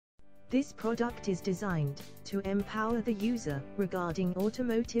This product is designed to empower the user regarding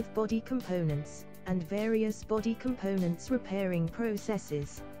automotive body components and various body components repairing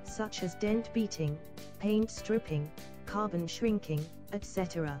processes, such as dent beating, paint stripping, carbon shrinking,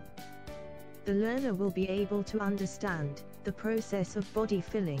 etc. The learner will be able to understand the process of body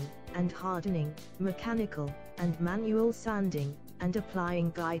filling and hardening, mechanical and manual sanding, and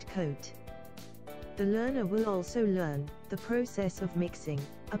applying guide coat. The learner will also learn the process of mixing,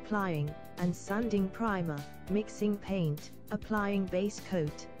 applying, and sanding primer, mixing paint, applying base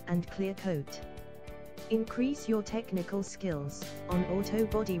coat, and clear coat. Increase your technical skills on auto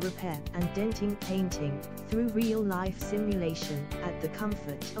body repair and denting painting through real-life simulation at the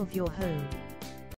comfort of your home.